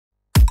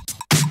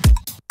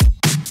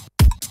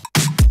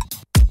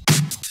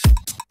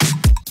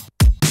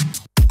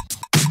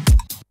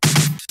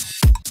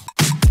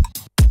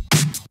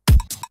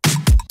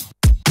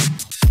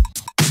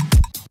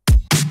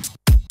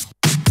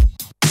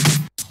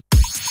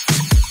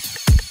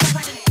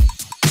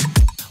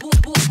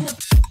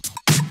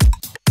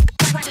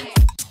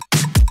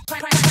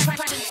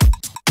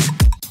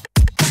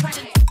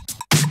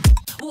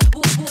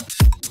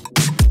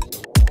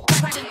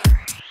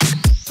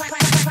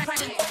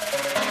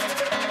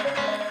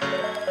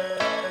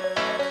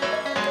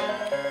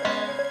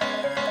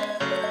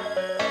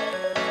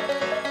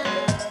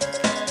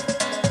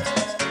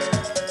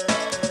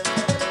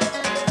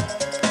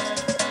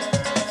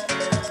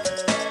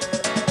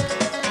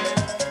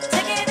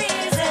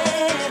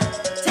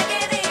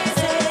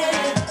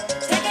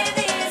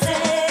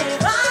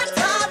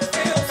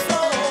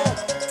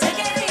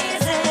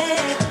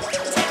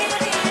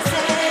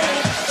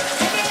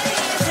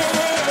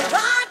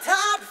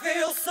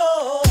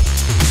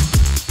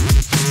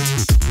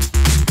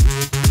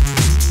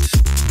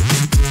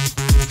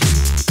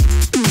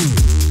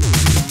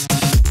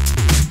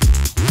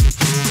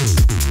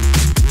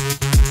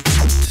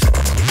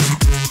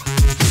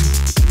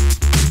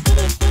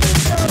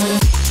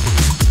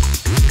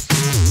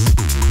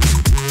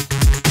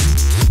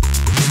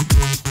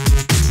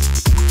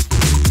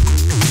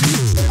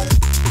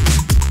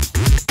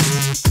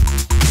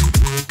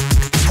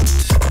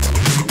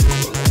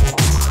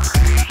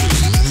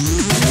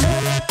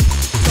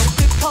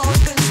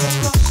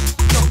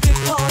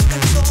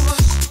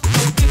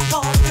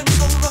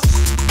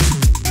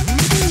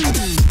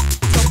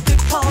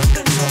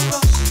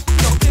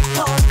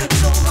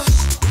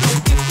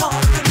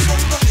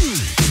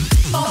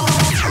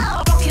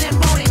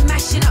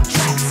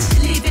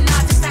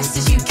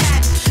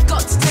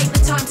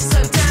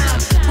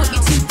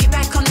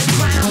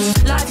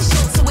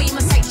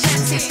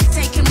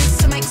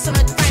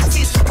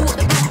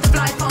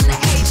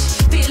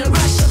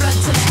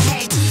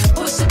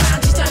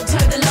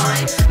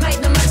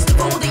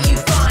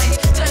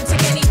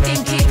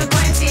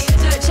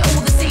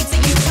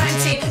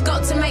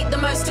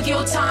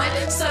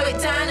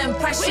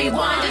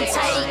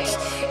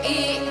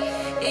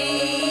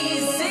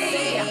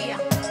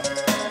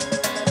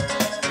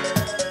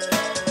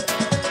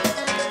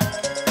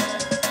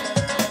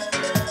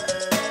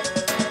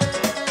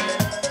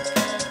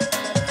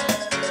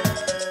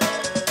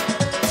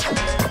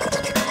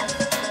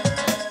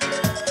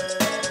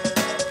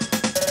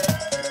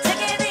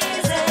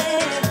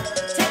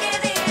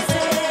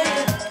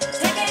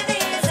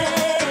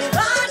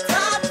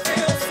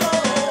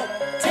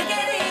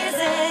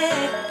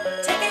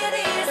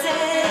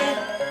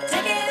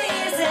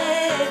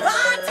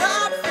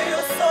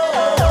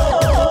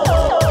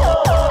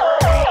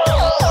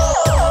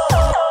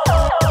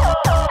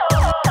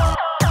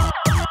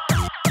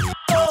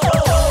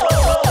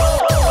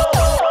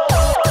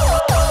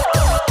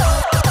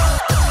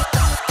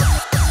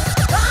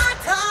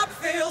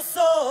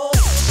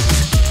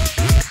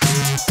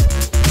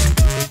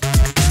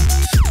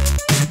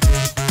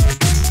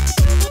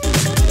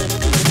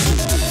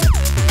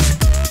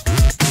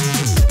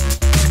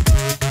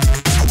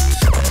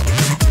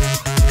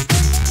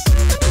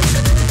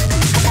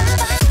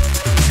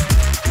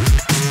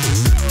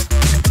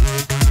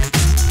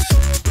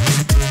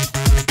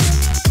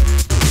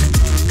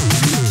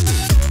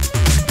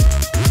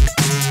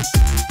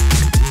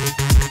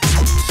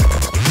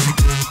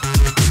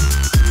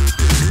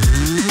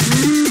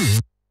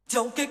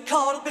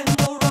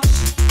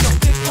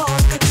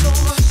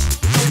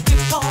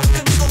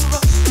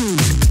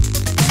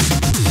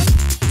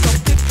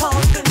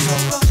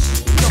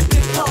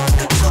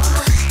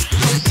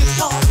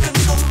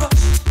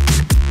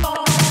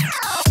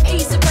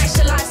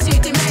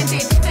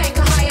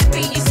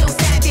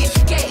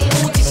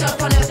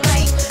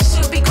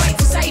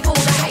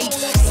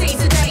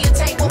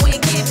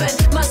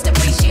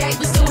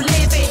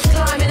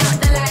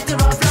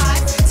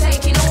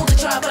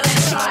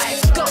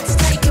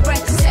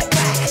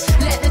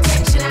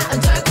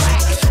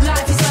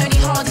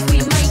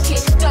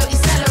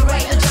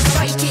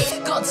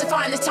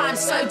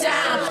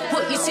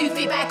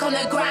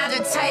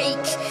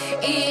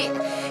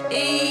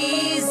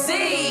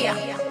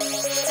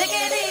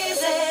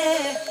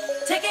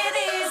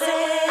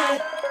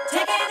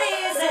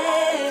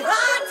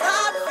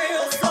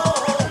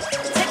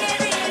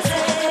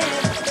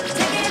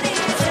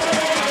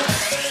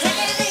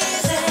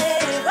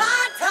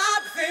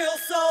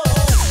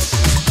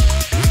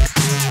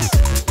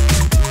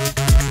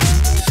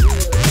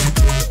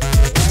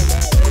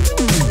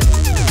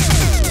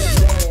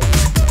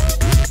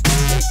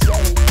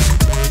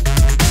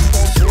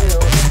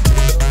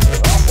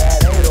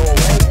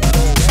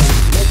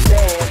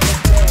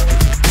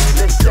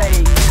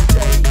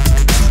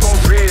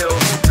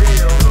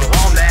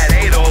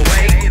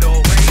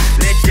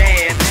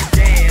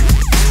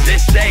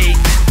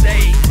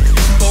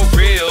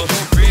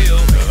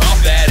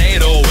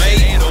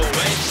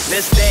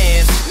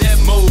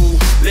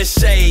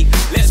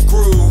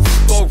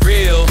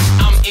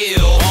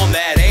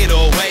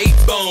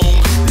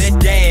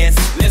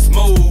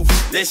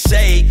let's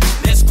shake,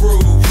 let's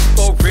groove,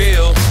 for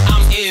real,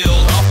 I'm ill,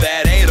 off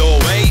that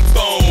 808,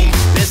 boom,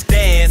 let's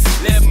dance,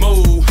 let's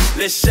move,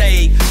 let's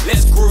shake,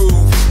 let's groove,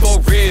 for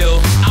real,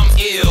 I'm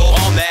ill,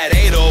 on that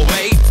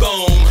 808,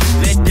 boom,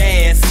 let's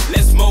dance,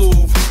 let's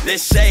move,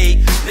 let's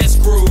shake, let's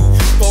groove,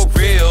 for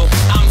real,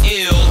 I'm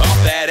ill,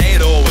 off that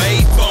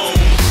 808, boom,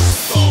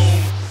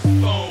 boom,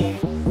 boom,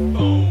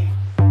 boom,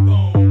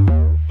 boom,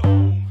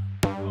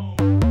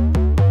 boom.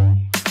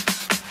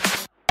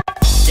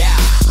 Yeah,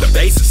 the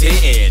bass is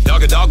hitting,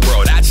 dog a dog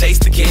world, I chase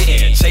the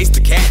kitten, chase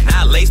the cat, and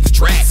I lace the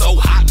track, so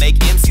hot, make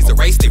MCs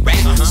erase their rap,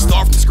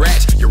 start from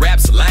scratch, your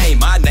rap's a lame,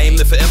 my name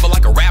live forever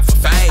like a rap for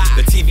fame,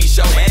 the TV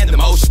show and the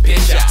motion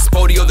picture,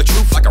 Sporty-O the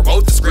truth like I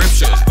wrote the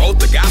scriptures, wrote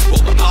the gospel,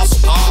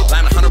 Apostle Paul,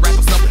 line 100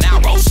 rappers up and now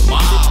roast them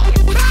all.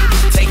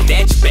 Take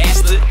that, you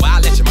bastard, why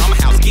let your mama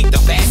house geeked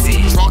up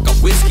acid, drunk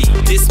of whiskey,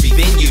 this be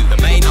venue,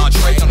 the main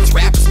entree on this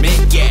rapper's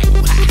menu, yeah,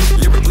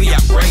 lyrically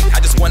I'm great, I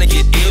just wanna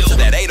get ill to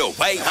that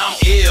 808,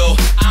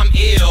 I'm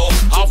ill,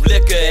 off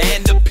liquor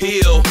and the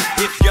pill,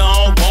 if you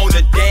don't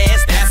wanna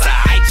dance, that's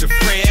alright, your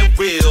friend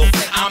will,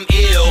 I'm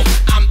ill,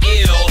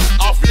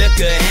 off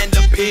liquor and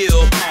the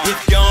pill, if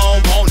you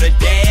don't wanna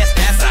dance,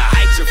 that's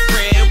alright, your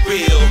friend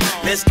will,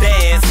 let's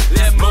dance,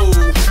 let's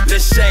move,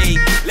 let's shake,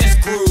 let's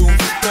groove,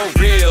 for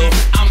real,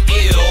 I'm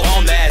ill,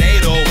 on that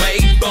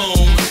 808,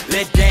 boom,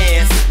 let's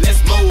dance,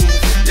 let's move,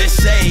 let's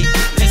shake,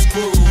 let's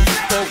groove,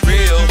 for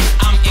real,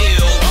 I'm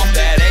ill, off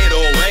that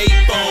 808,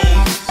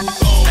 boom,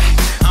 boom,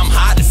 I'm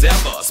hot as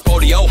ever,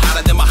 Sporty-O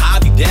hotter than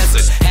Mojave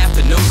Desert,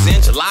 afternoons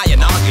in July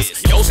and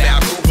August, your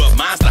style cool, but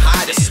mine's the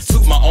hottest,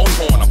 toot my own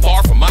horn, I'm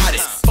far from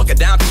modest, fuck a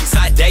down piece,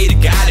 I date a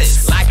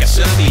goddess, like I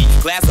should be,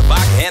 glass of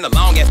vodka and a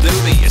long ass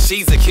doobie, and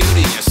she's a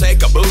cutie, and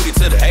shake a booty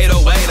to the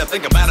 808, I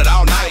think about it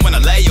all night when I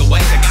lay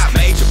awake, I got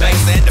major bass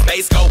and the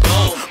bass go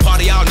boom,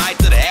 party all night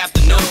to the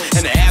afternoon,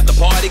 and the after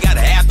party, got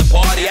a after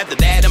party, after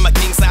that in my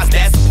king size,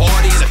 that's the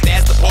party, and if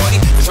that's the party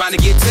you're trying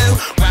to get to,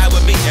 ride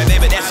with me, and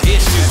baby that's your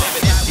issue,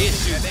 baby that's your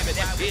issue, baby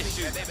that's your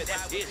issue, baby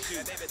that's your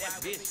issue, baby that's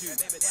your issue,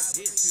 baby that's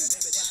your issue,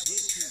 baby that's your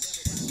issue.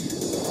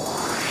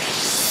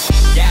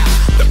 Yeah,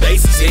 the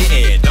bass is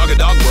hitting, dog a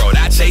dog world,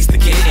 I chase the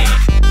kitten.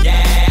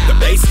 Yeah, the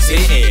bass is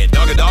hitting,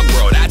 dog a dog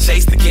world, I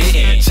chase the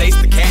kitten, chase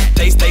the cat,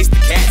 taste the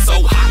cat,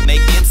 so hot,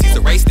 make MCs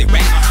erase their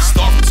rap,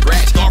 start from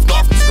scratch, start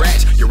from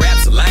scratch, your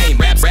rap's a lame,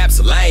 raps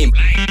a lame.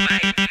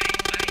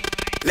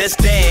 Let's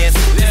dance,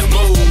 let's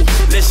move,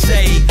 let's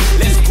shake,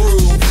 let's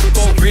groove,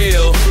 for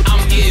real,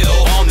 I'm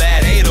ill, on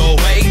that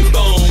 808,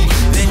 boom,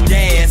 let's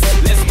dance,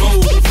 let's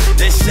move,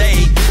 let's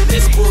shake,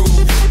 let's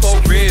groove, for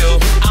real,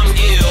 I'm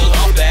ill,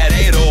 off that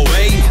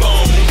 808,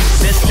 boom,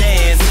 let's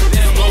dance,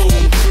 let's move,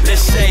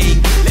 let's shake,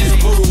 let's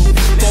groove,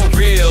 for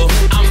real,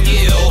 I'm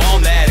ill,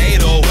 on that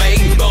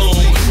 808, boom,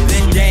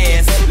 let's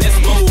dance, let's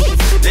move,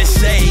 let's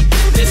shake,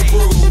 let's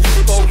groove,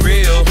 for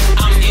real,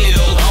 I'm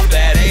ill, off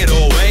that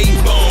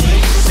 808, boom,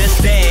 let's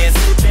dance,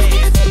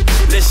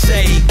 let's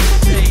shake,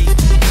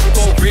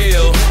 for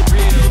real,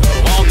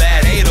 on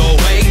that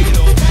 808,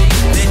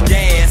 let's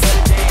dance,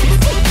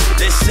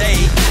 let's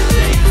shake,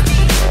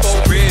 for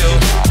real,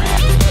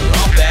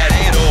 off that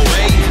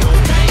 808,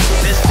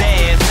 let's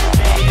dance,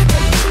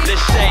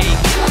 let's shake,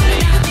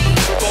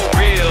 for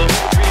real,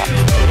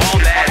 on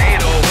that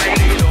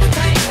 808,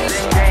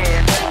 let's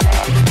dance,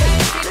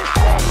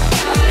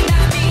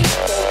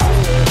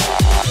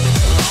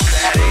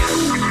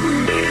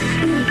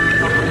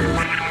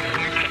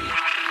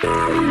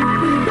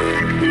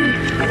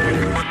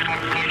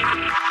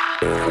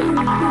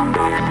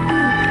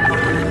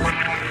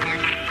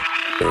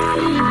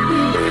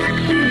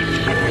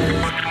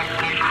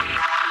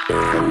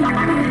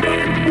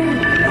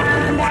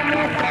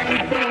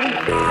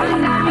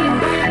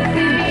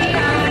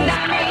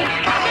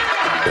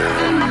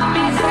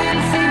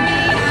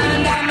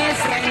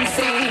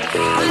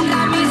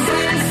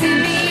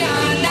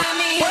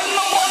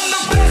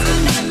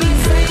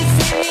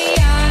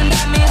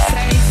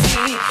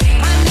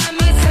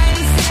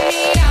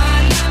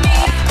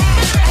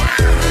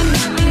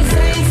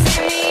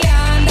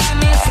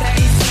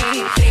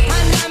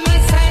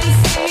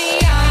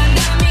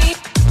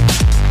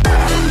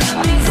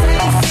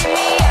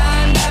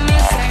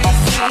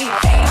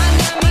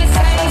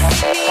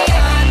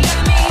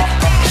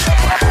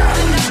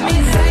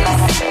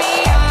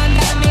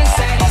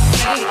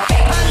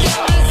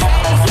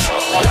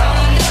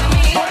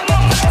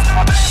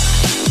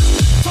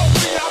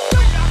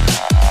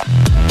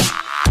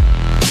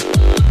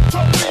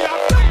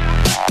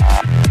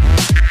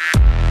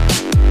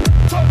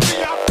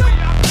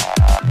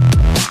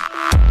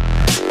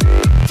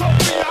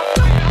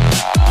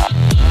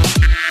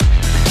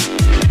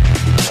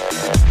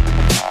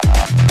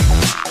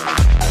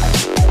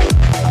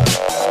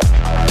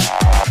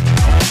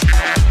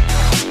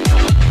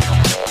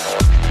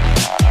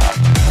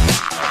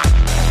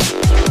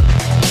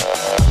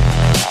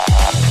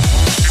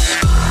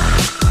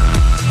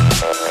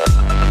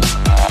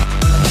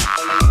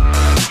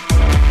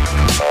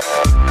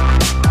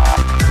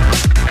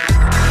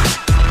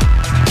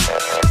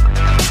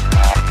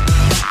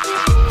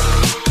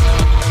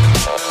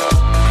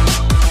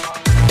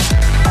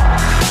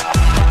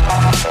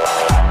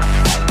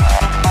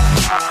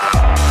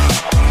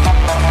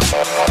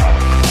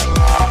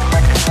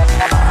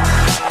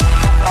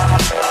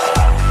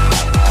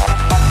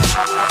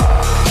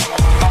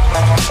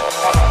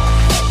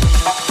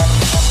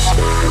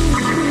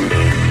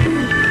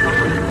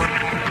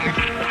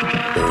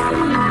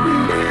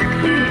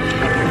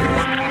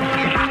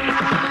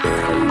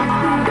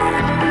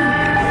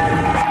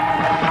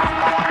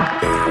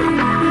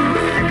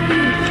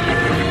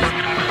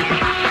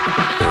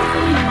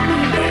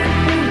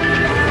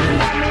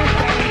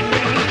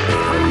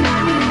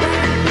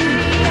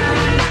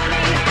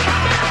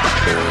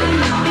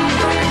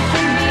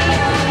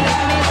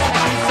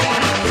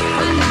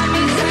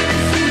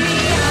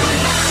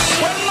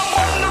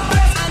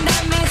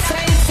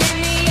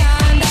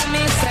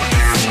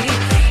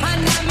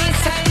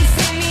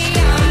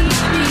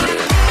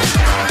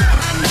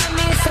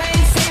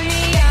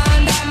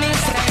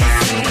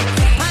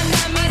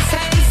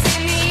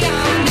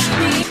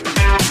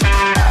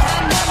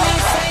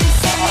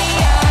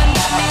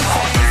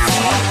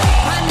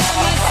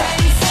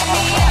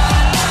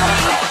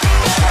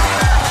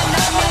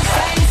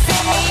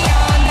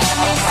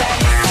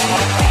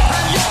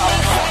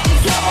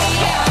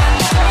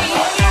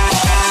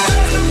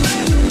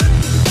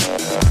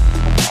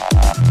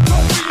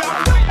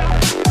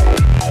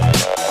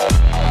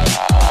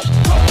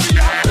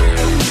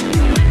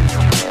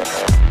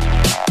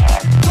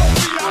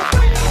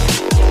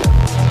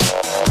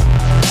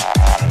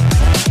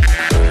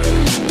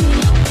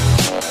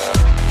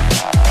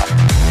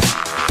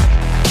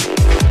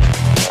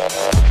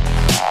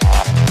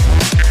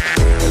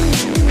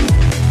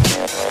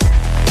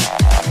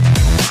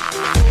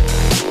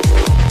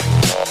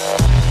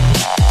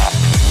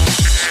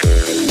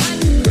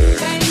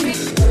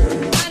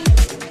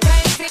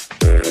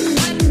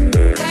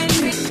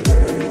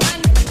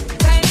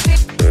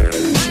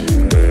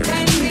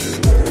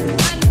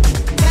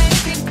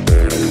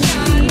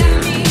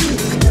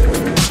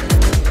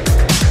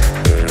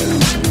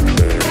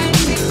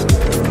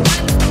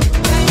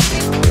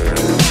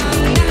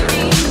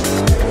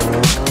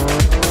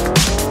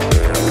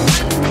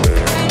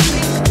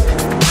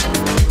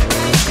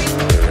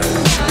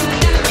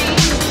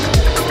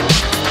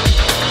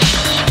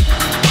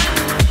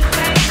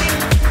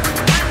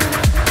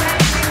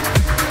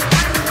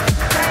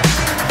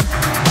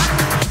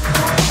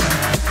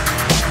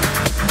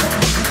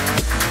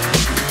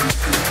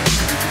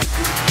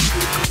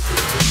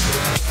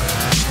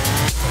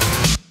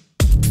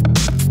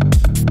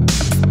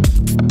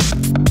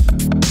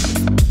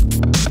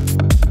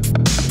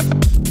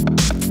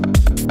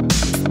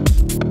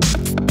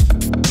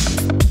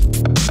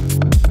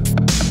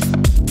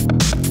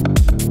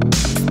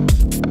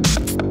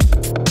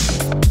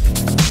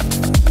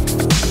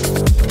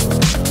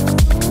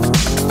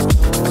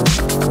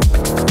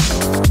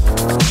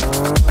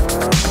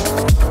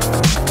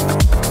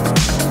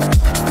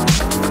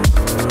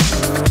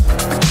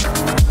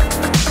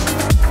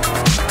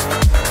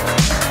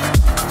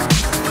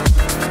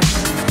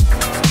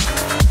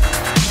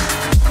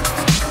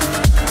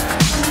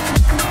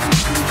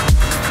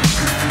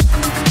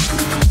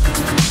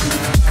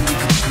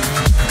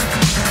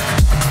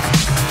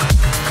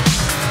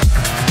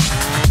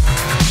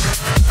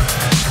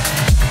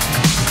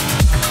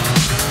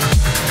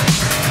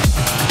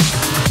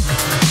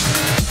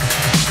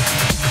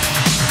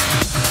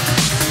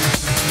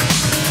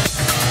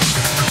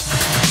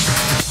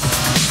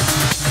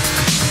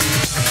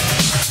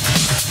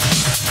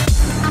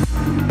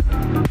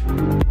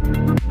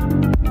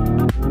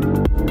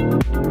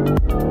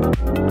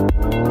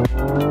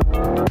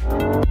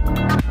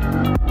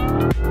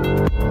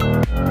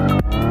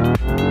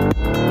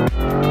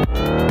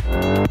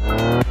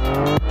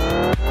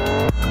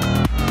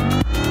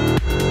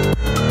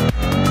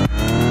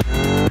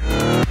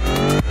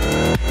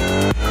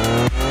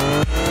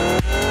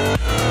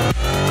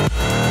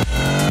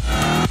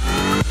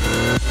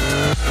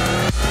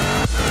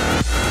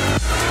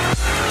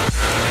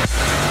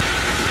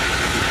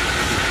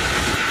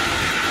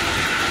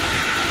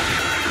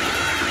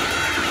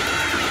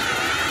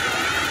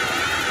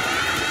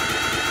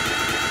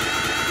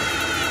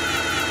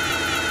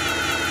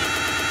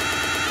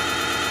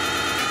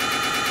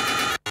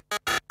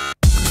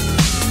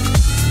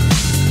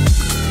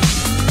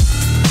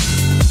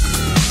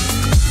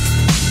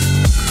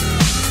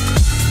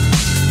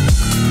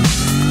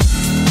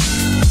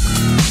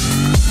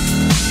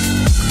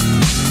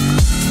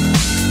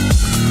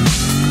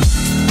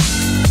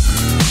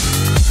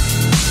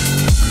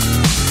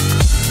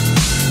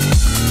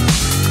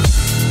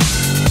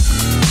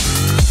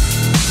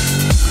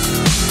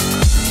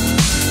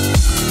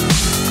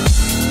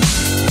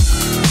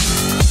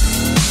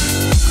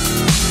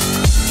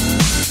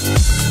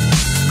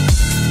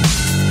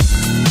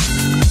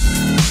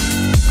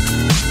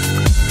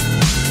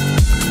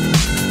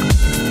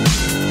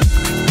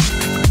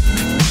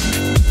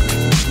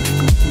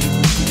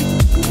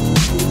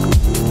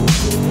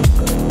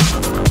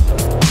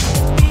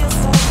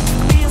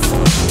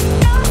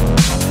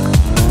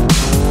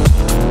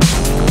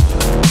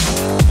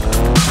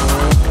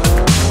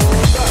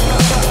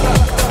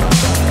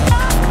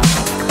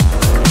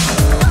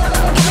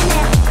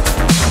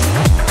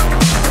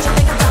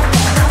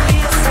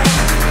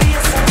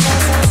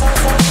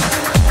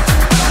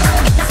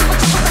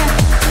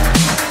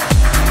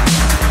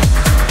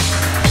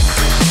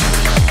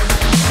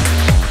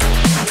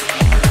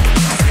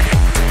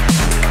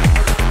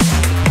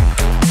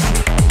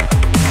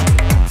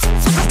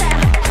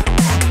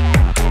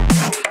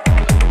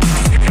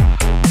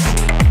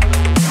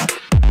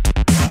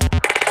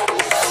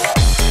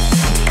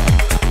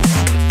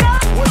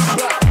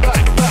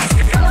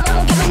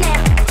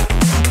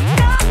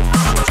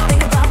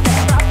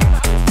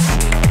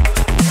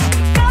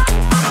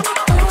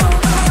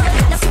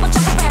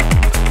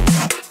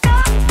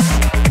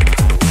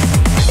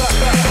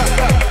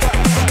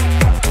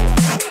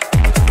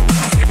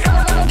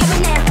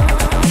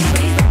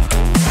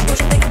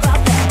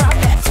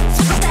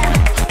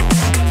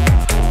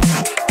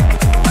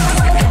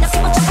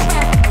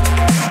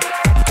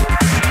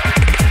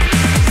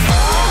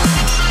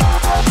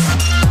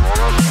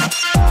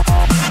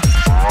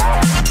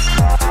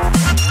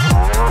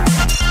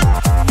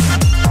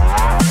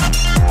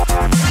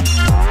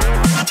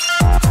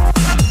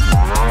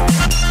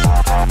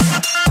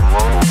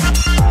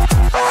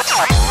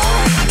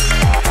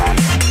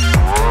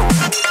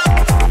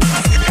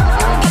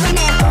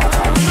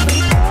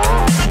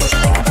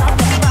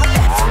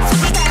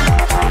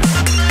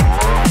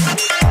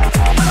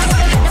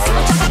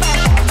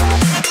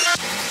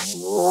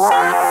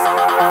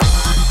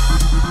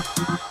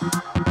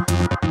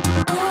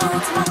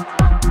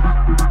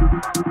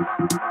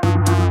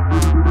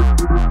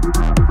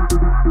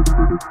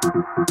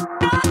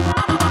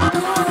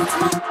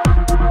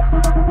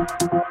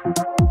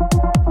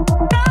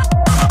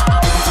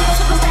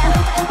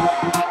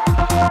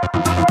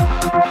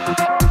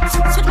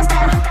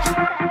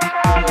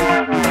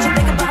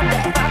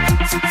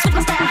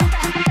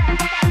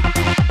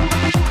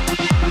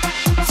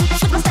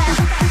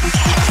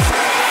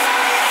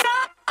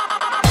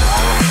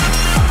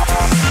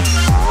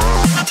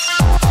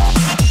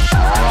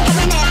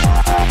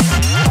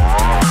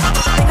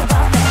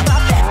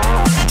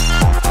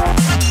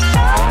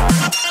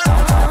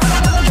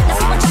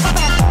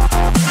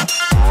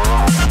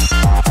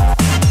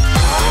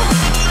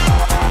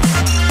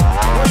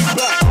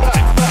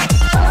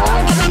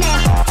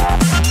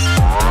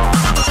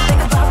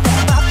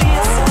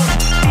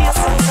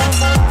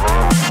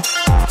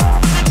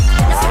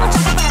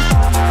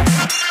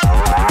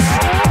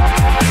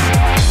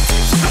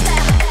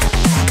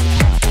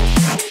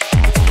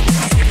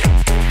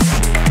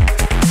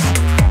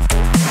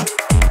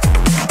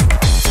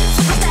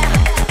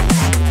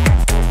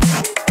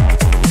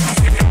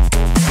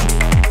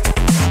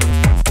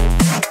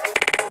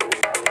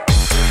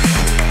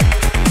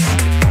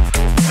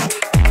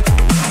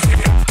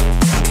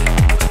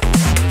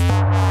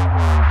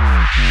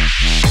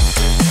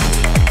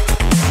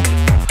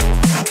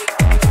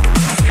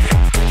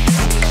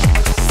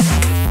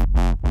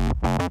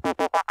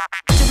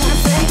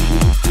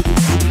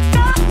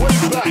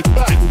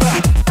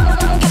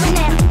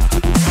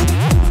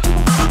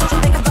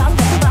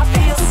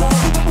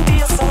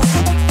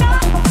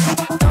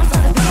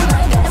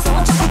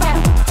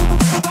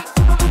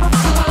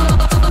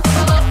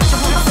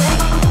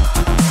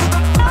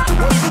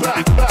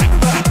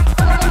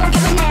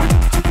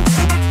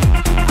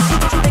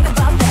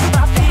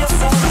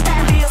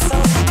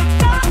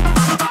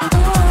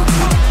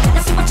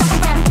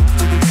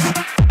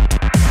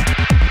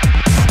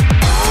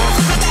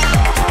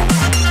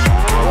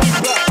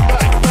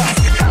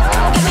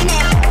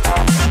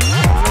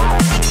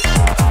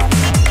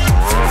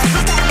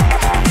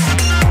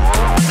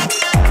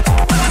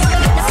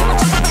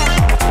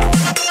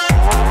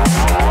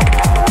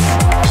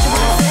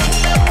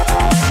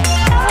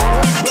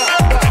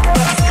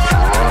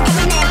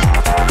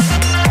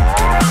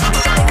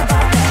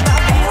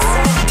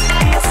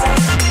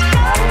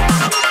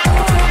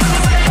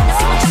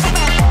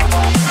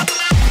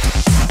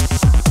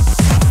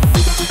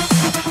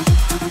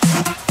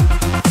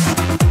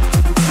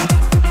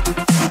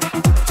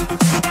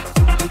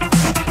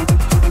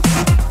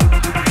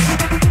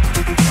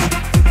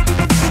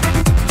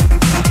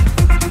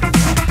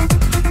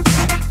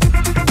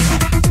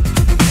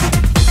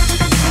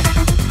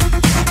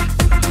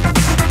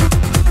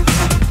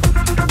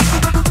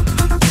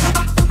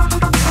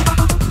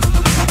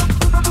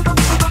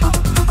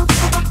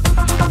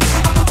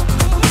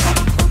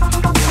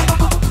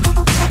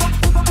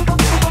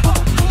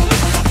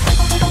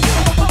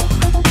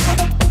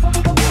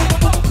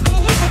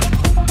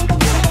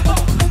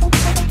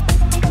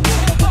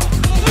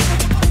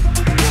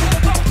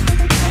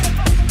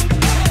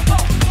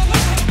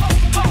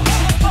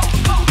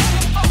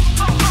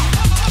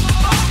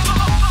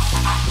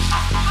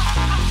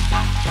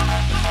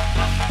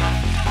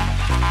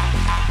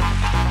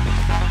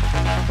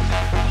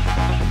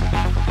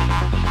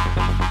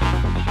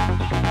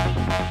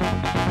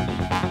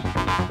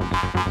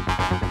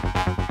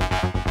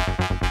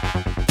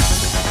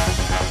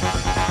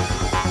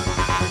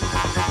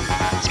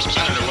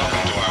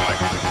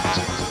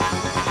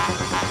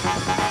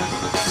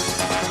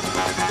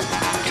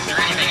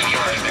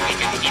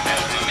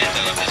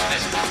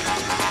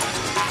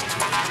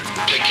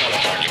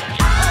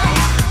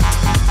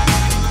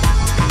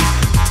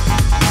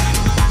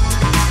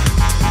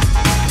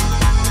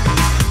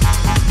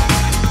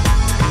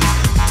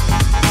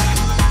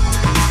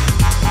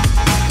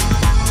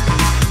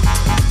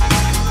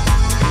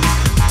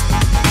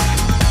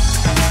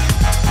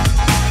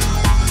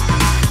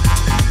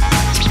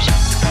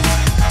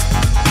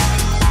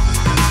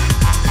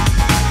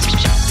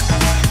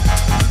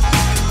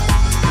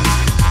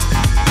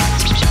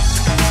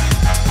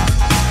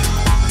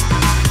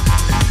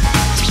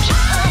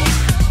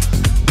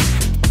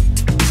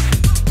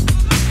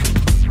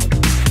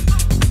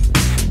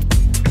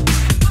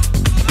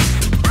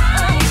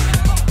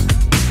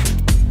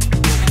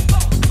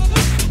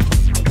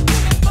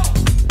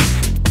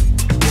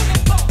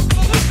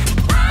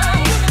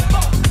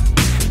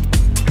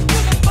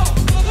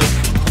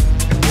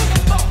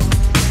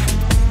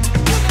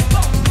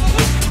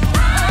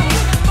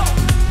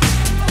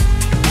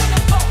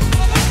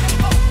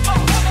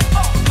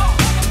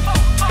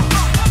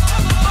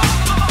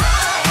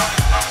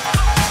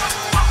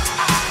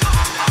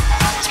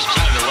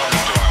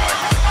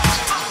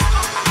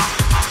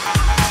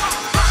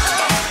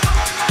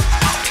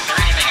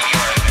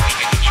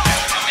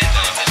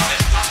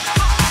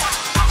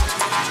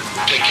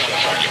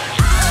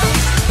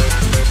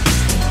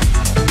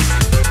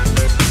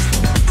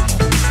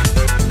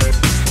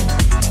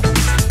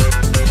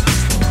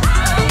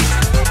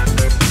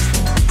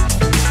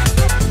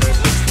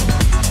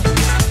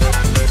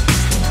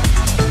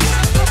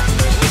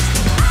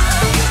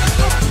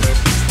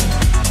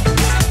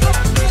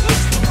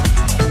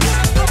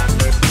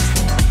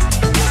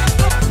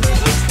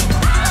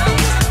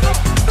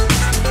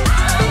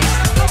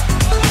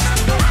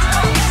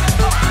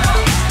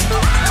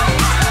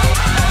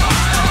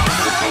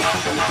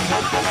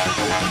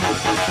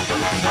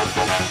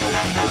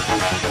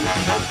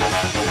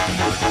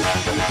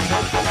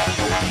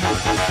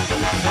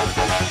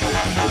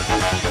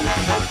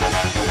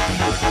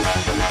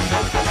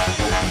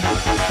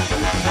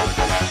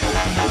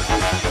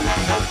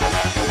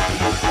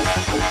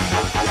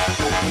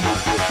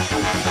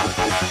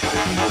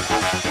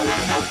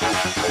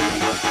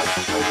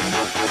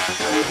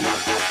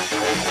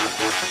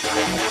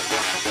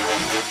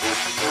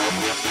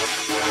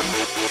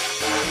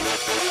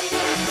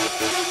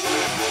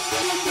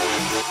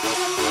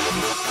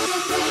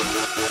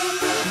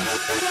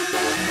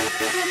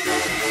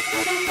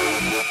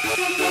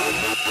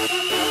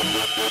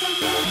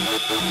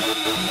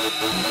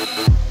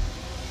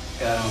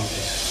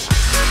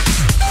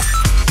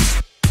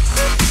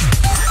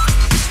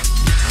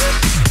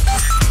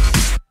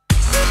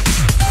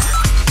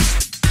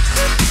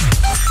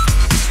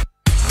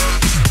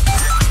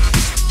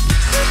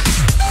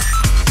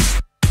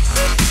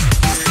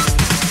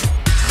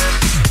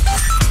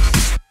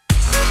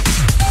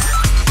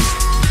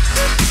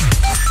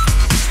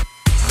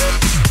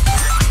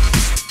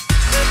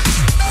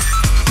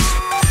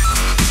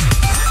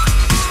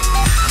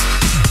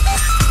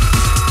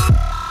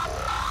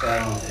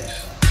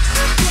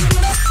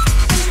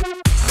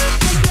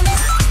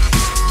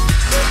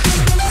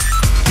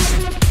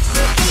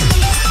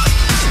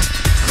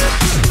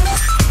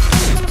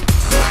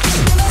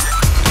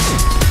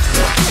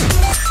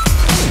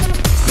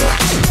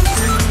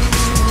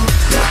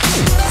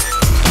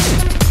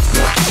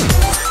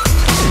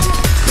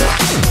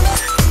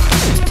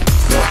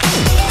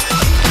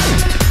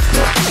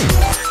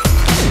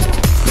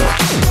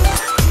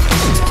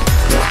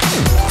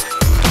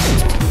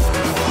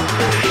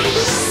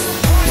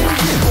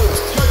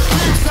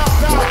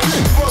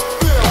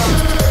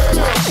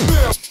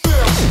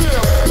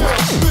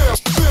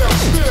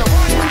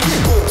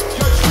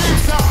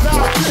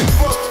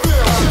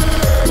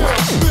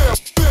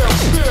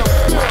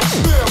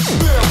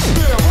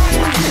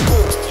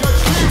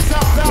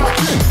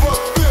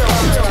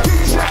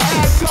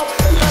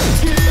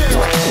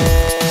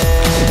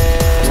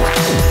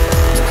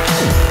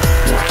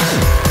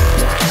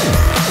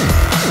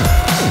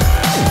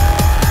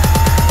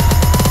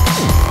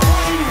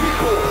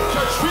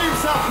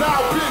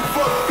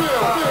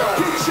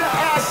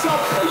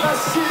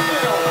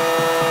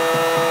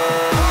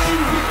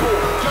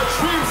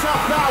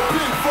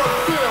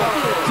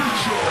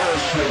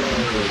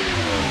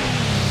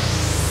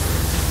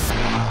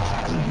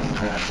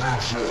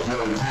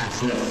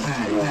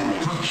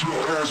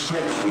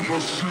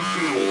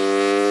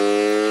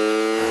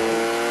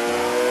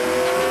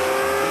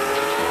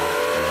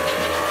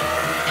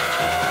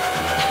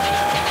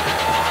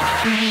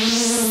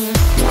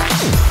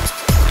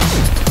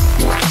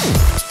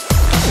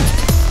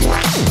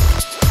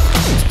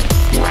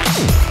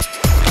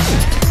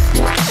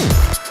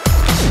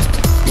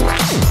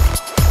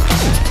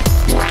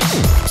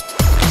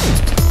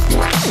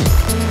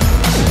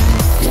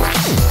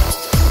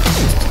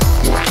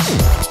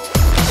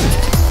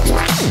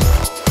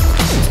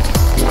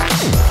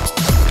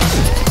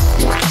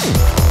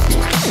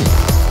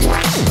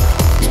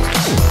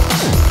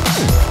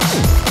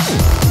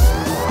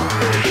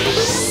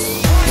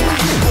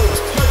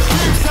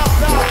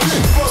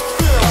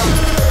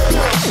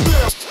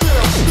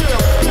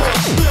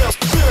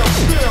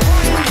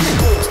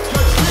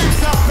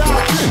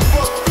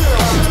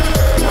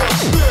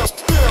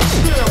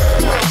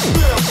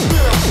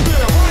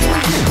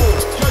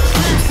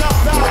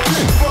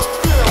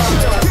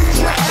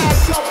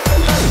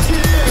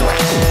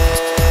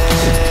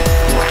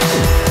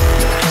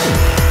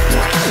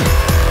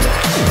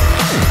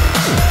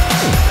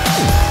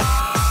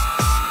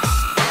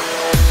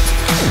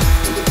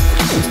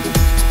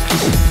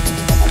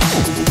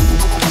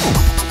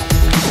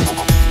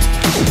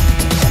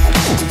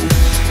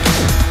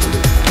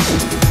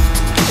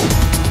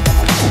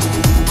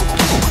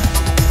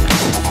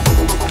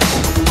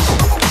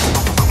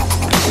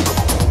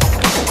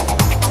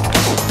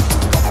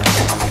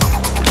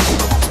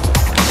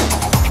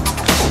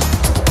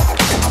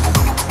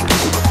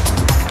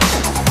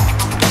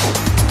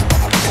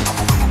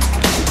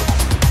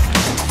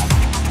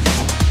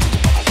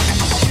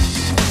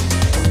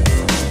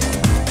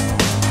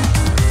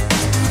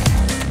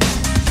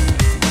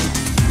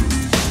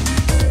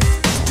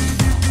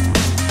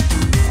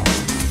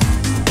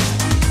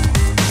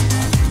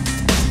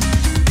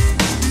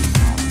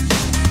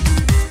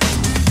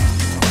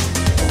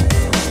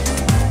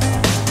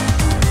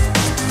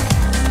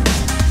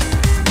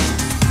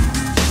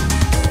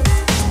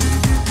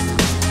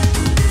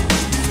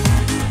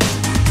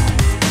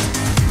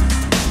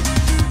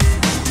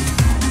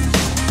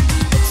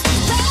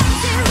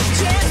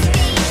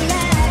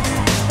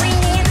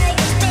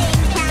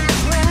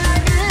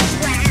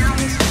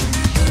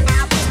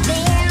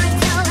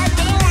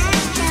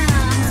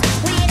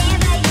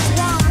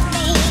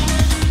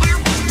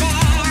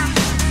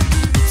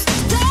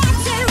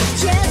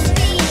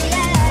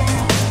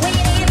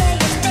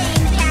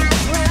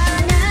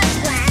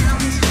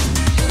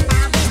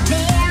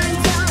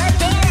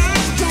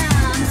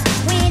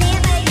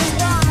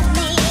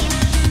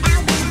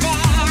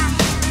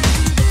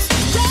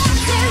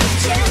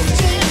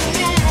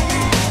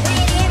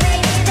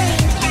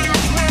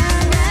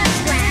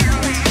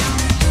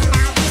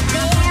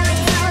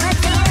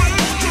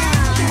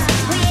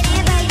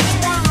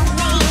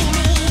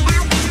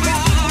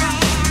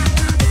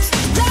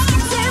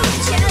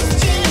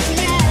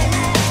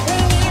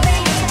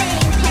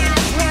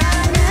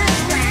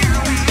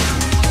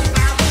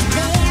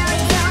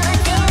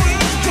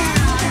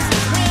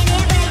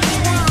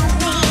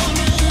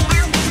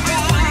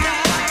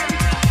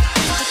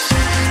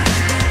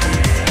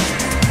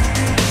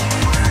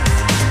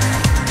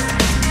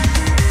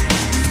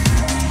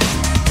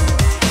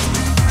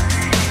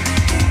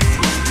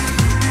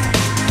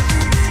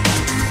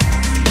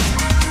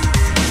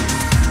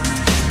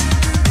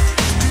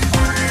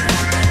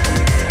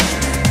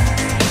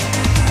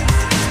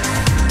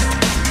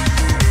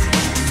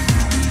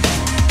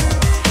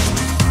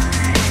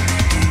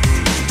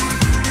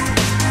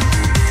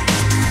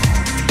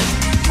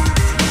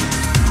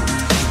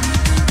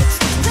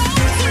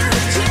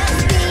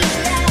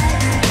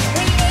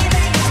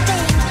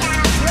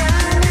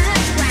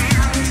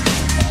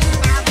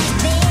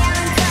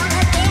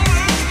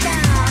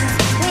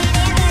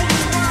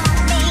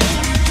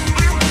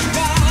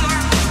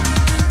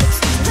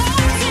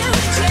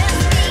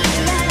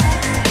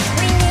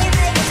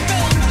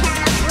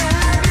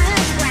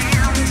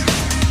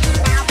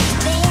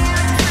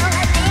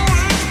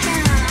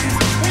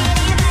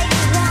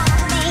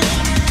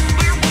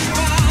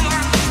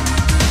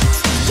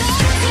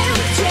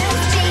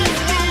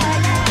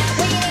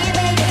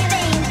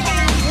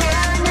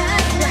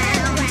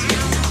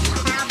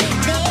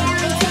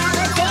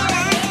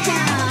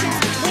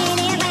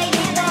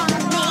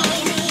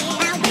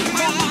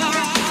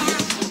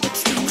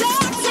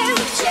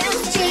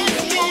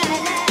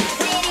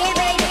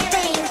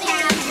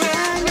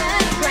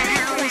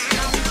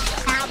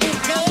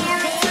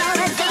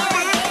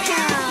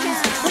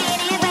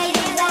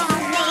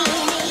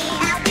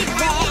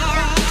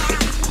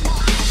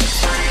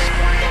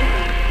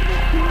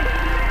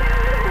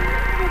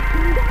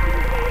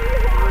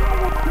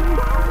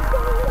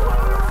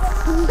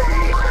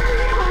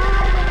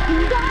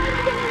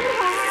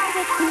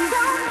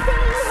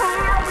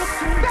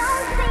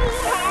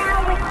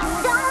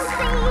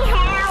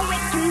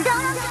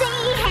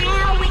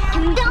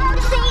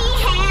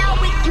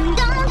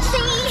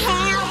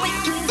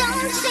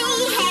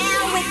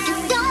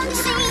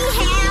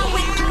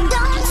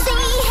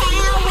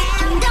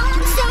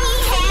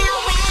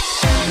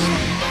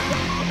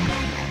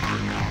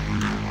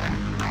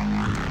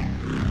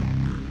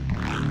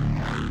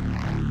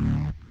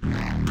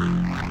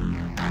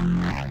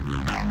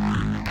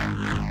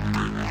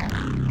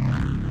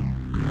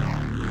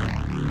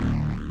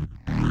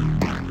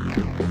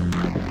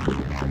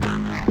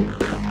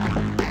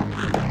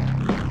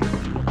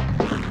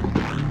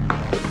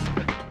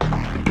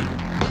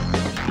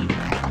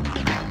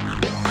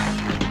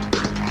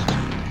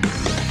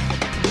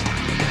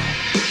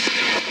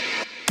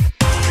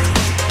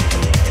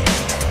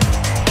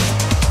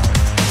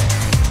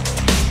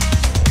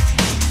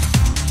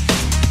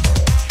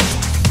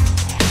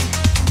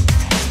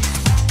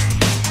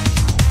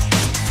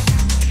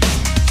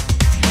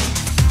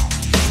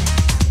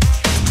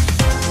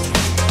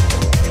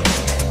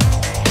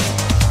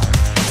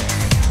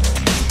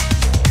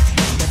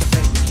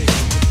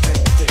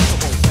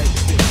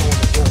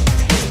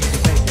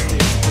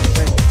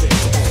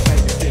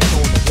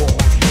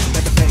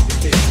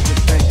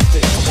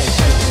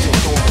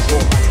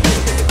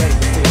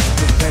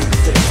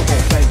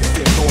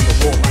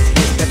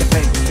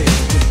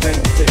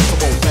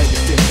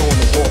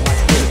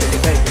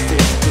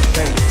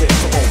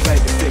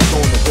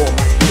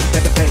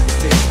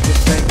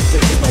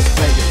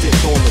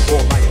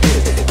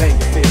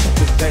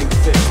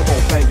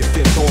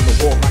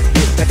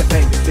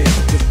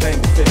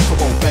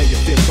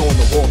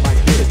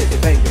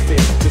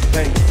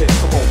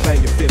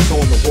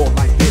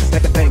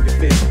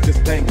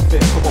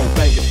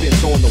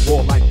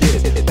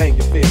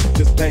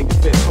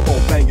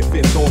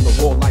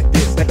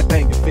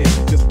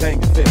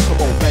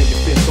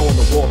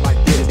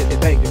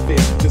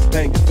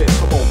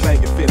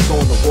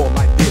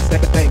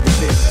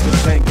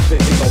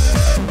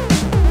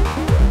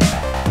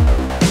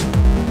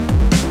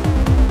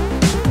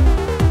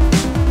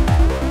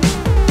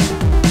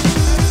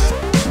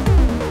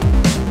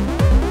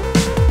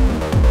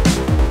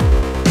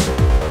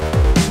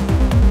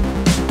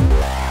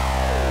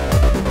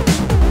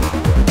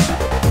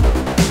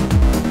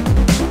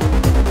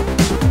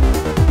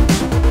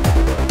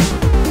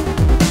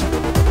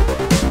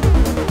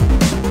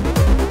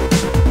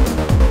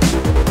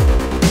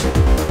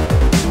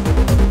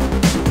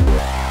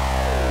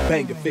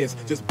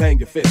 just bang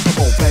your fist.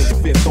 Come on, bang your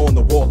fist on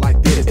the wall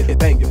like this.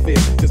 Bang your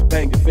fist, just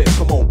bang your fist.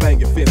 Come on, bang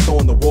your fist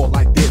on the wall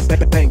like this.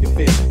 Bang your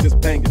fist, just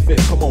bang your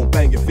fist. Come on,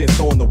 bang your fist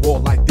on the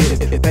wall like this.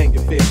 Bang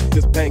your fist,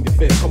 just bang your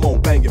fist. Come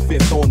on, bang your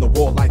fist on the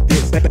wall like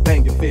this.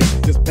 Bang your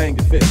fist, just bang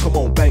your fist. Come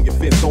on, bang your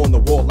fist on the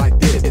wall like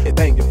this.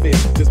 Bang your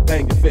fist, just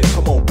bang your fist.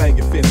 Come on, bang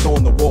your fist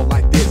on the wall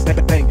like this.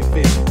 Bang your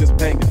fist, just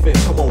bang your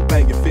fist. Come on,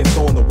 bang your fist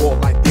on the wall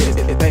like this.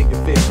 Bang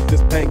your fist,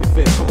 just bang your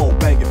fist. Come on,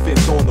 bang your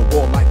fist on the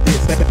wall like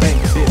this. Bang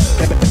your fist,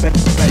 bang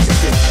your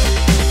fist.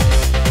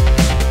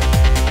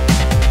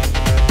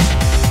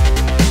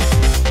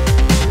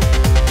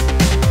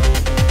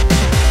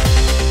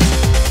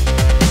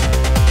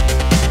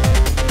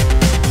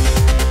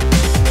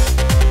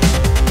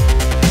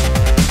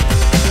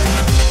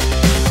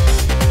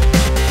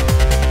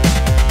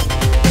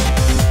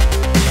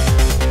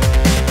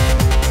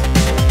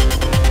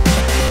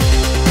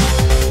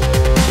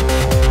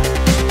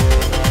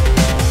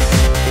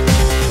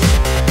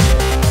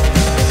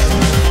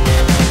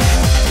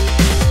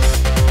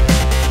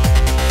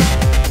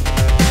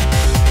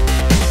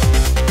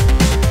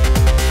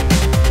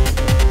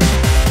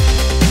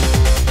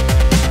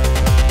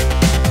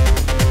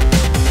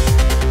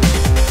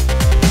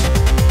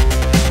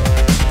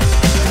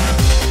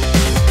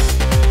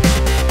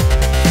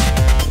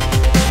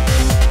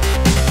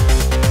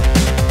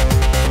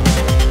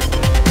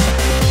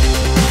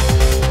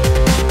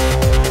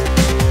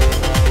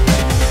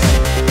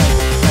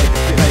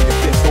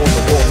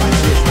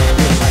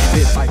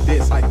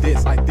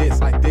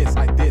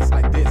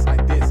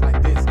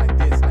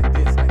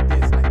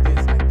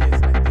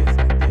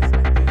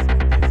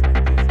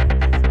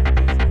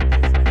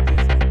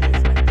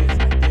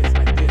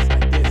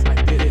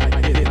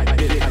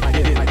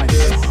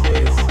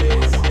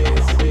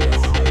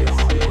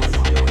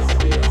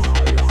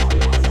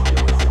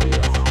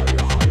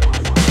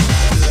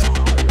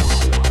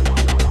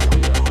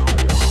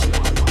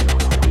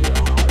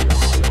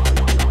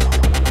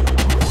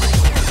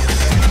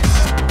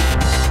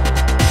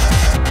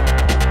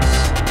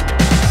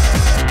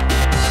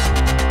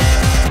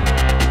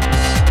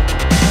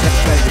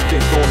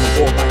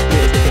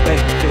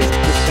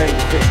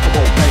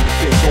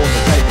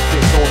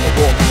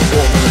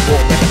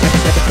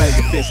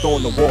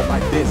 On the wall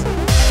like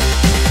this.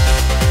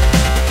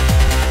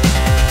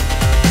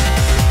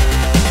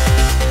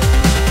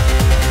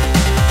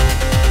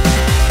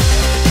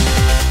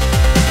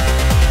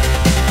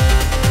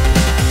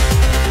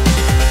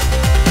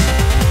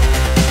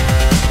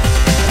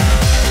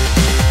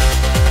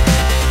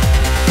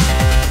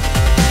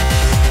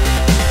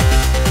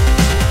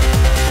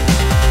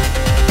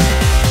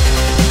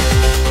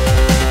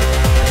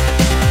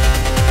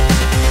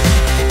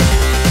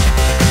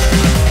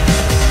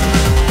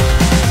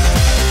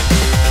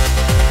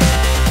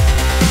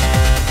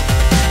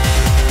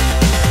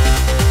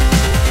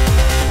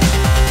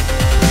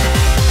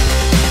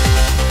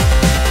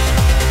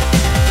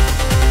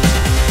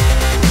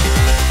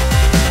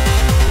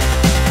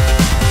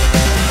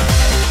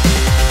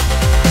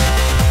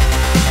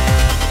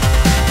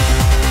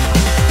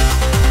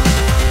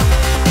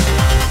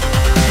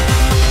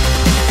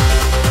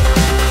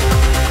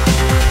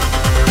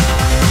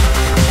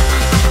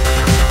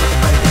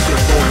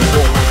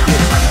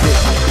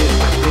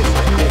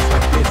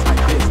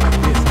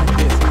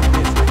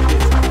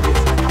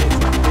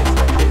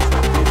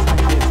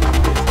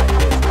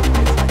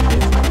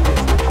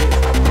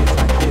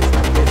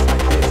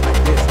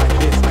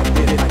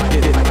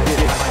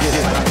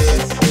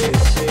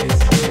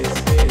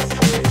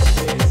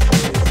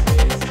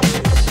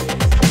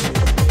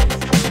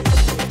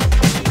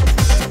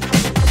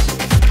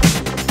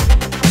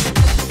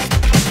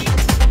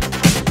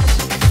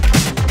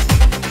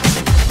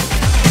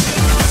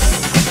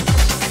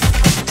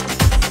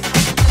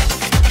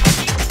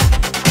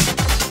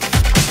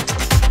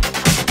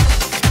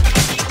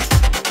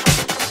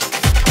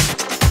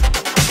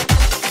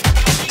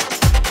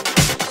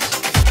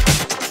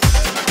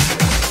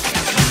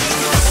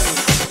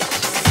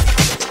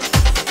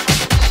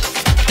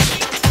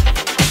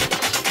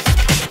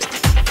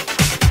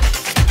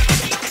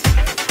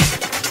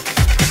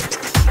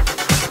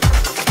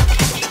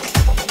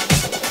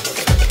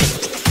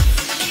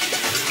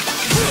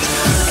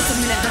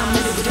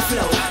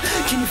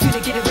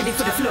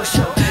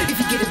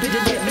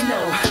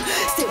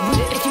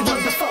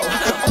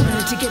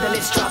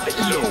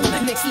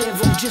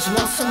 just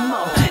want some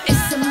more.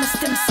 SMS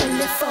them,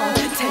 telephone,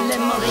 tell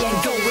them all they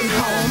ain't going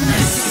home.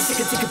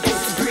 Take a pill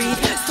to breathe.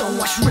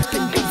 Stonewash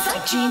ripping beats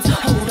like jeans.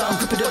 Hold on,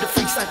 grip it, all the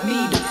freaks like me.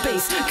 The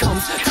bass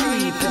comes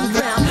creeping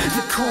round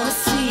the corner,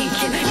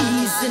 seeking,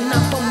 easing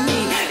up on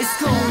me. It's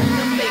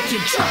gonna make you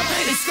drop.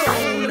 It's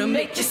gonna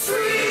make you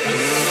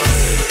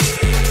scream.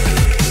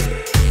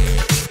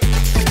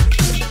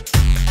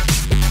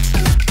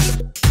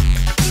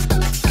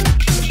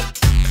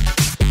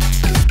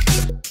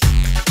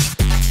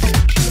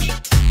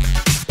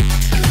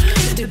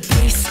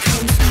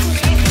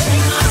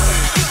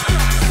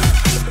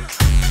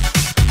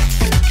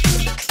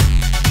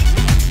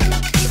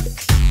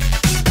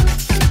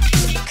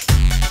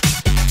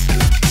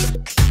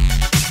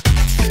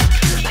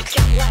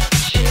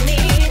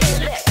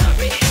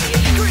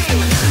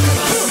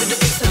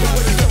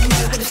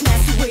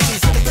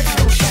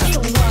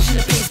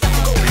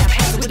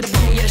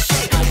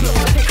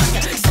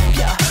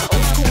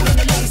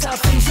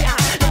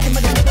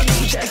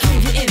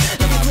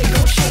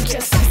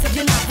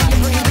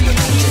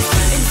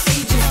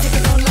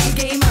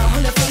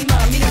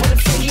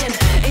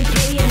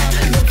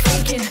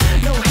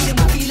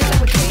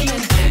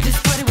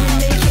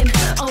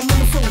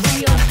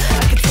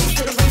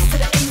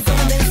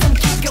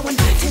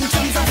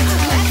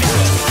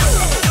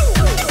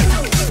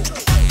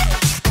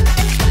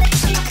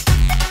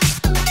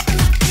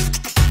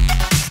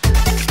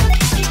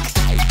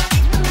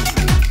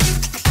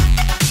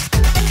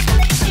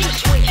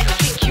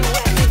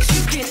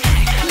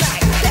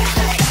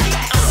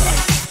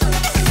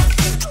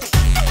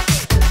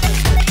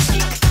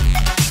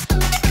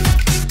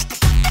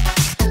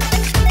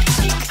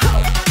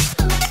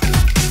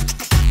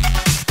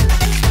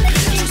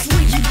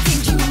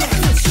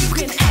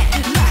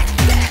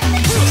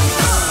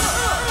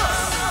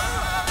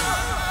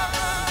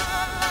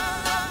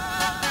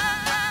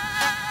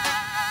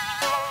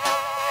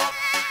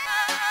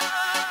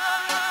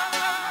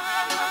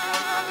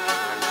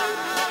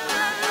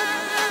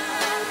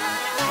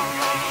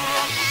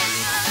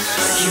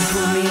 You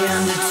pull me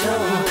undertow,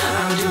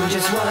 I'll do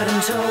just what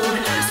I'm told.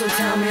 So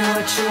tell me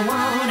what you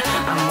want,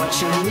 I'm what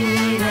you're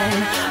needing.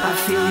 I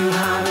feel you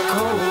hot or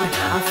cold,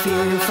 I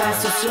feel you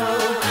fast or slow.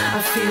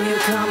 I feel you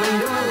come and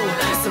go,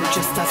 so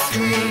just start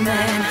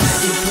screaming.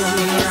 You pull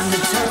me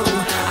undertow,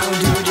 I'll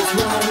do just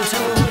what I'm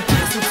told.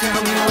 So tell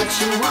me what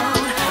you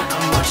want,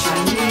 I'm what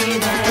you're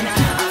needing.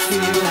 I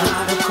feel you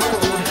hot or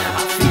cold,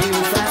 I feel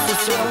you fast or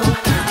slow.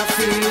 I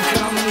feel you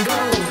come and go,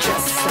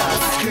 just start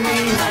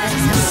screaming.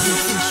 You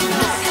think you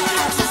like,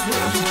 just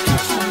where you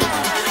think you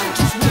like,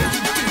 just where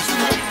you think you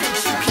like that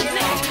you can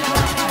act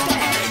like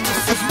that.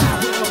 This is my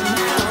world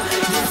now,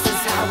 this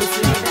is how it's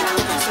laid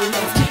out. So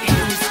let's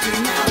hear you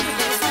scream out,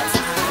 it's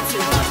time to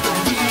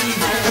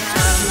believe it.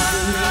 You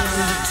pull me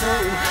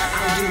undertow,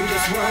 I'll do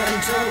just what I'm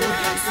told.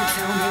 So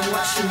tell me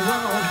what you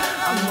want,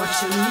 I'm what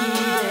you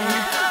need.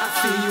 I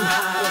feel you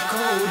hot or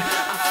cold,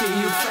 I feel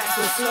you fast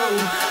or slow.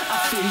 I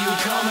feel you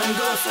come and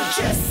go, so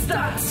just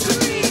start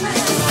screaming.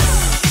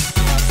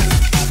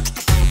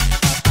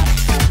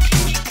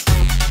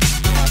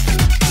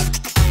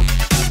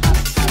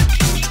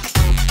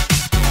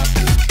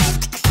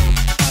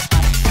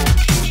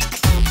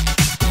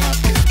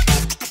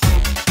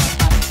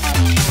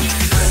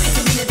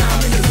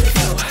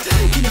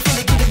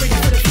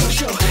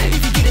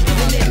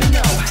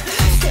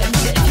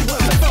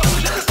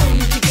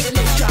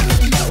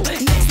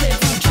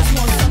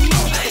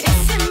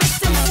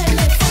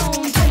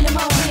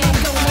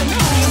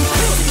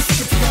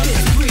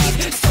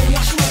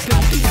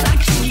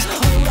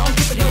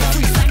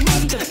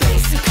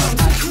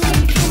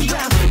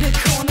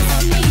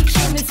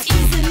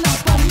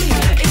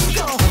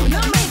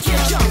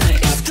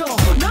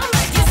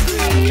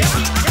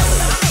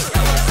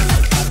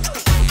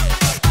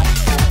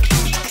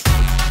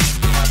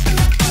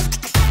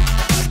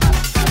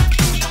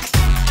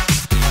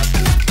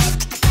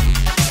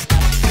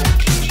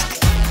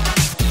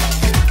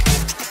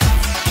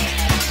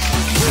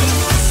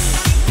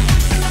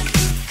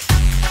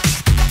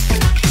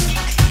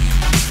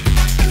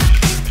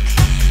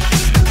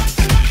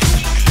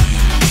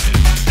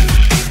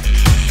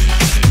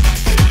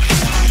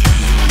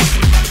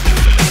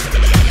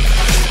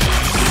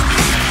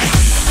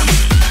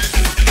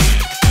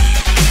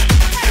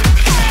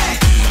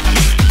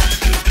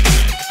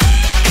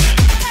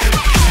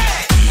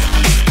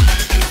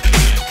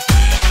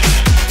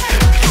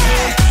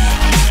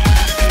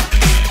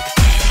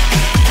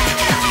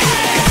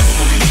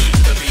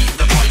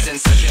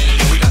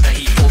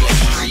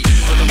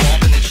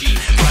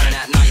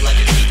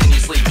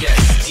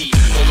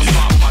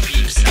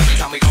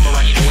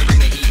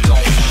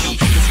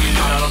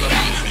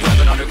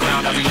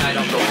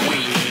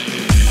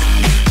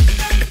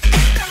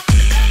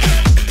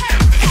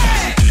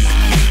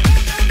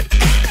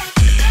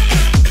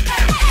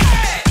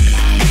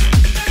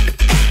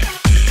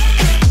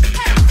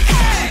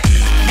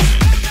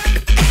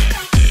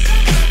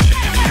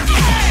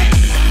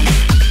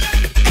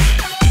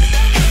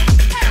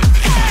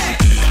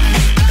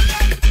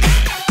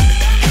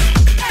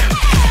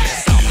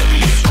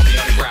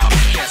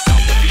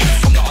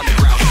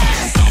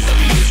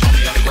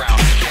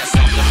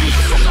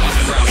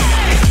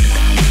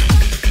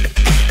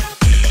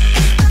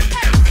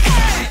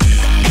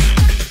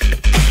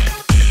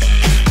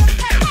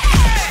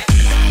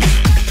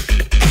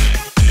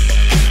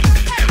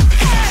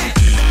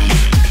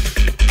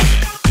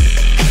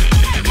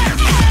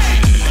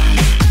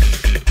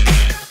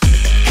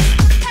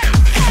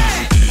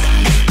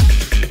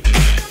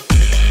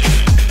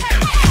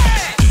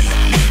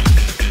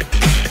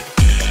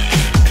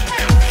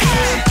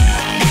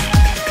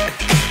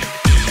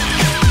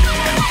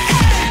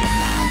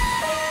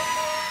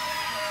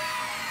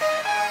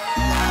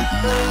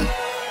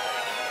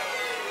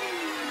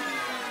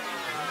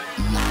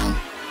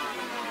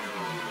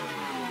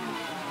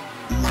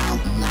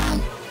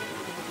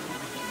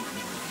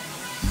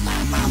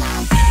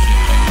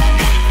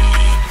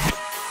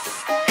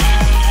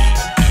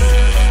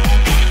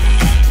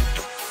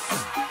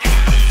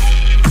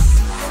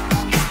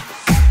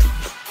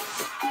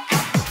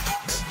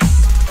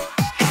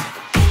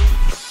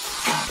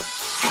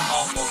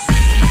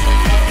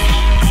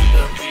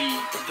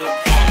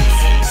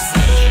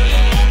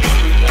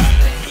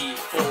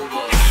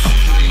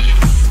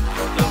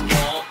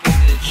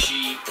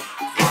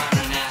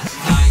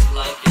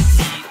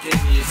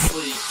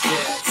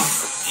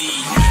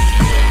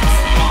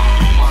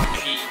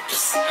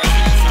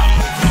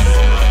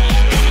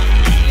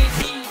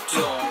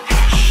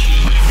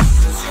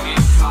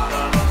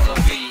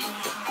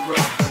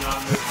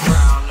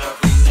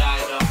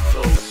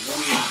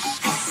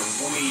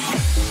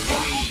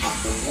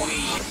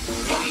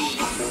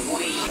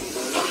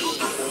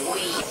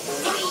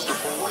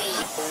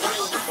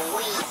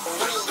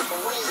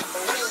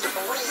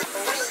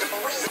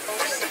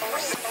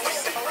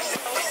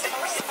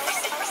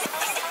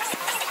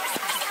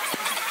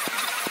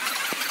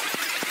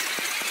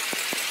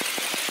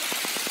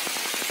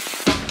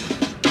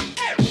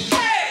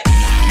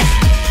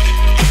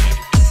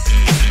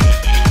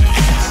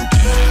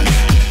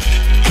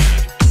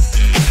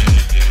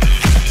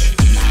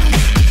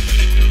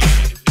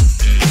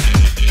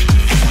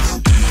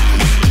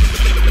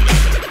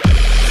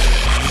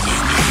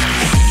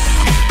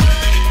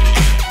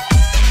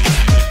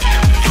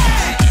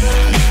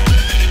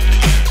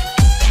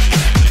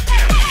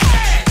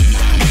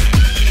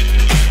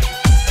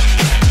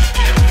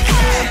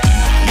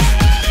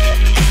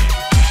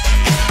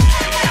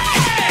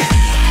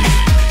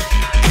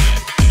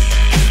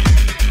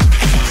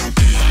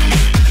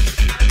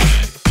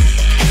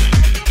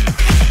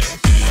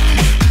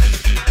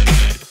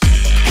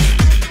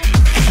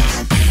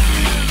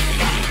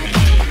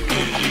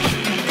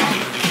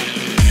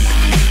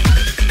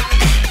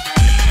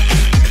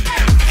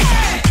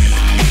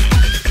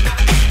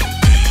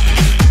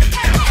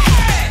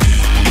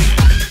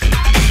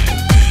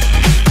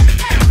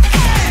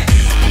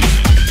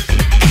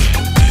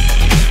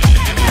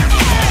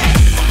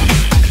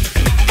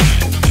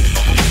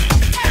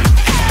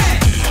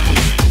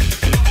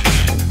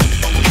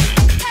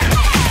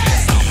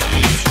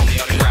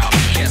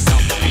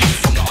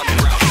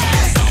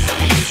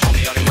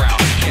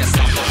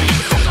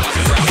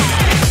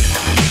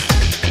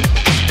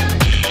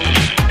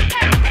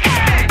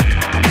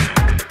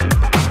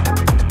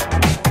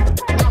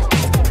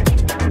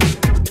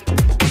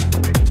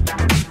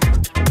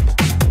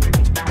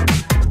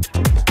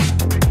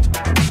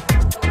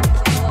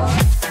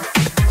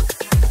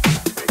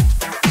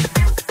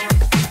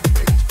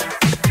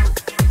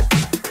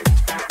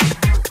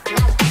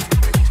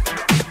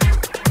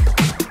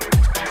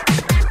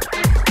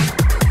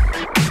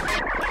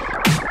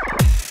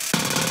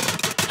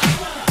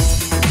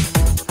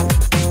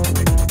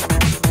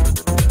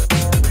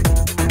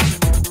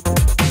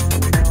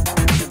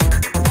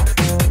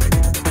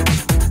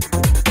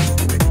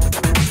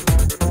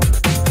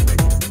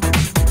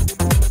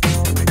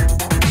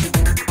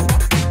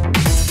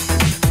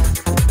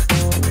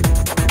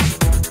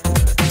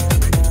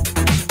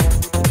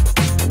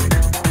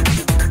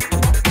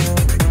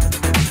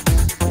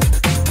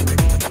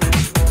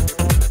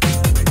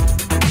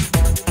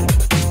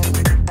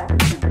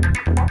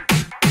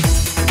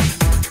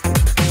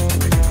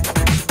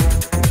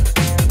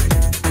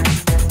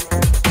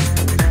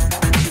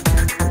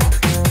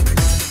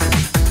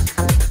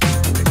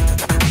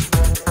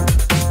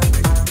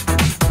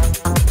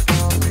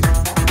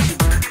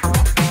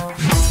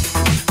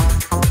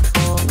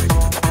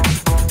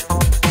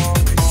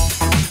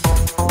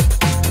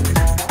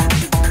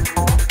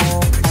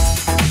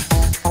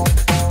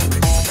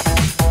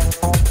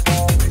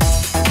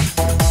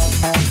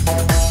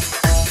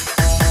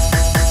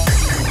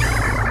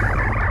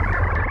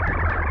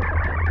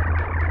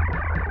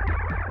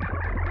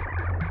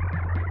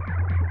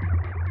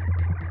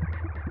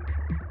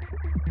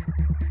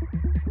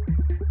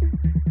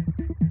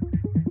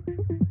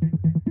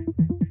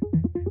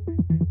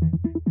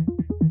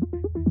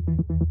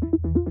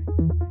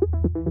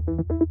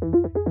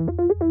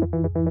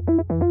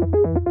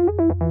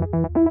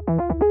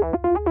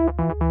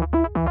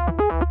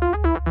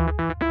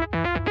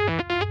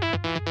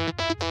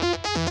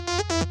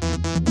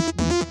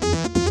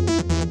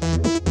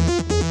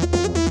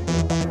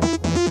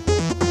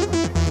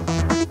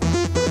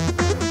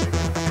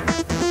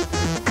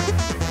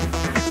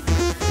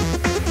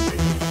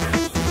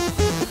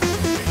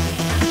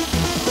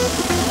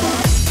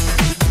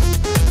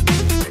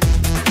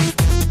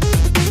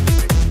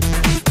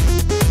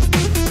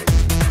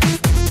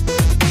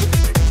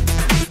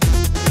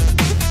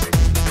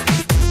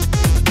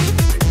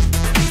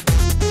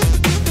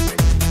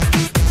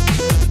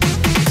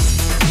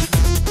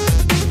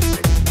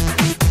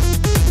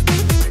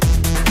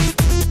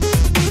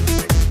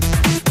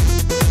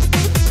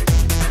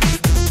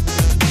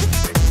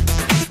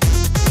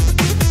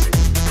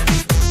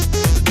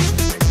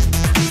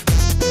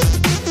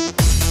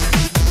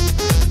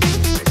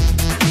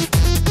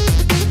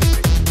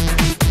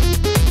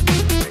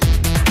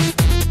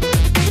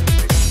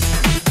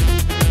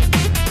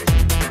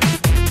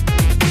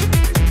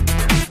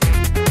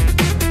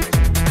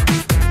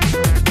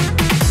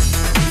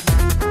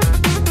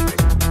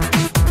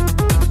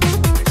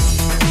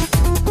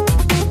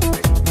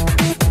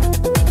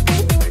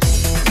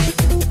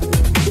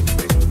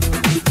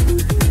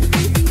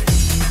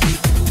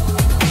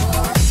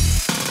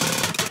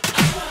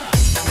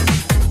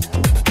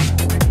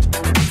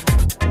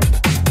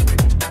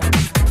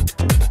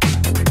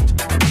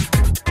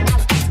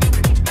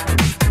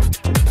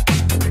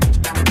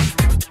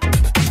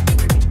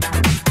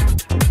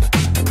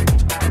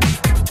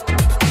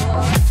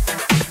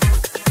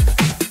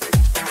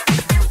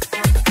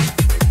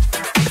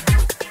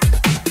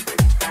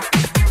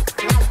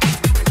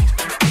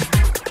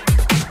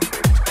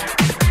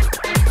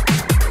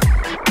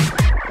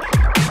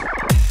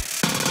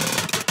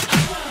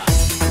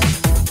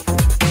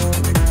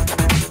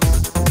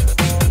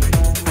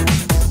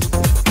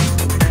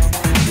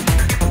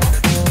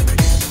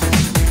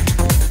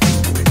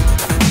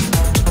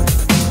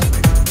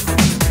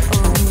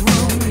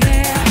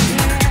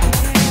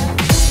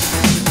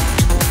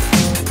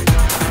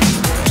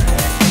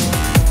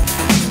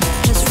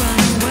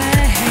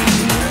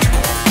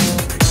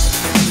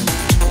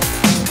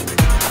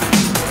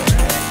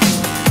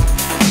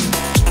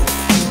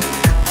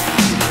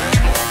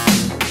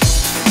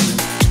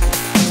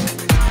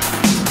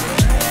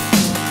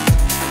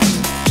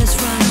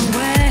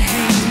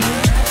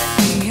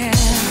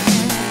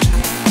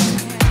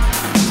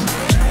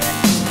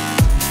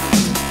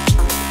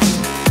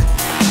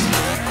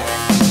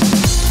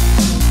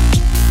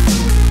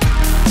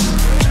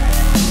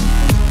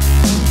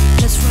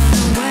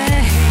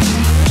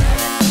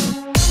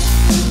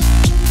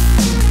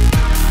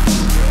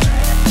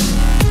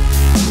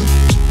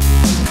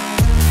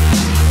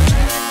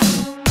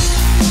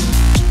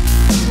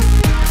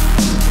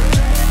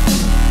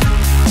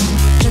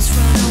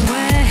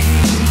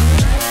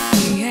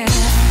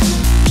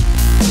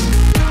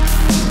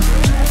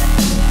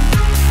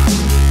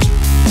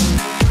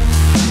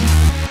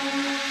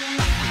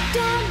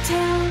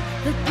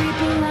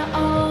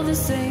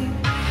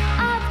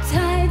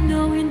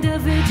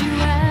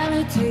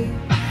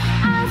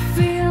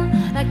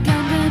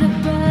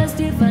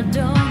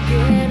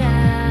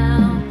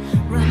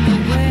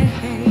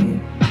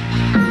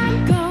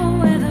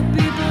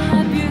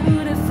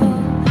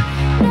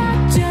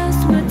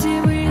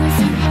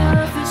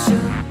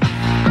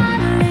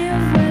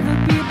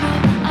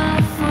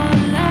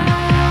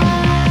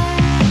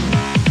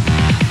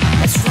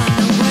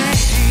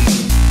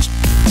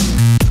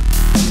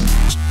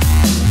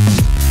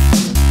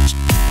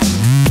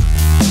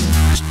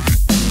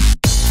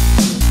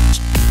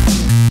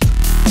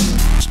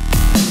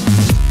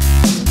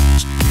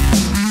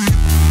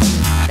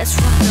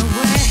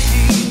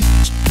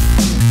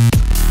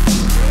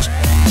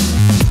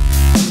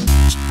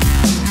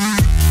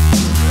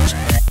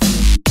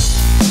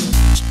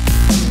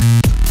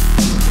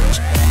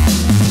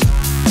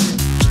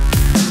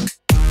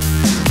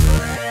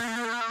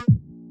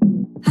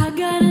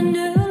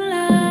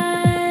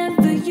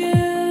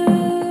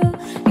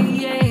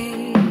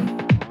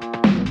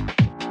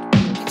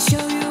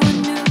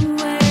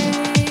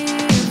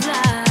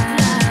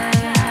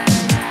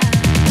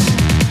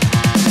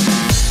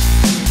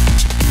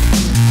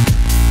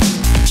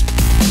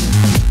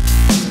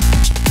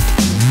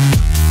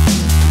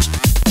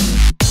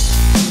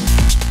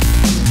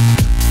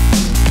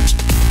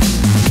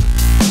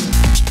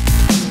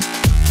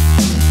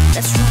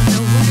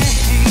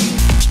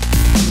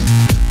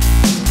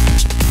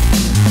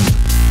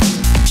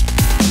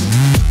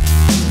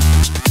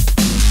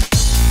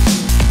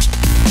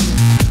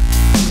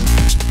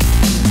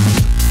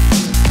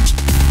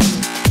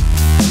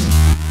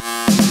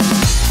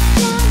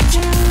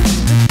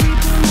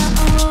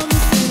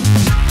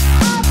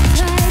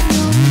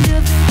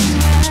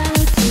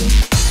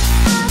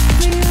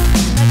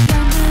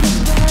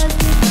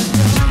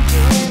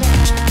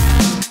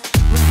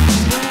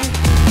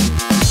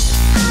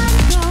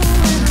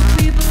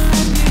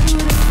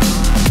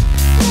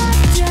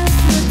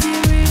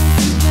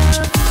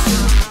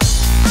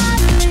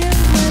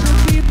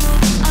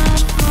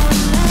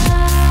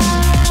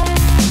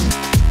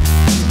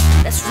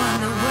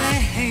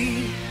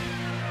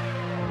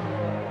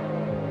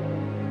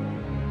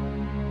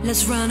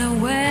 Let's run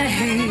away.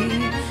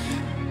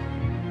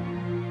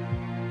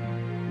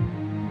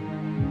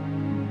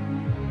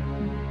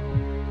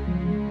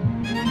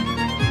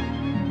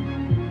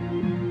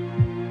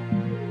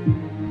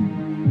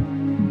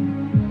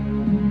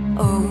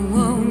 Oh,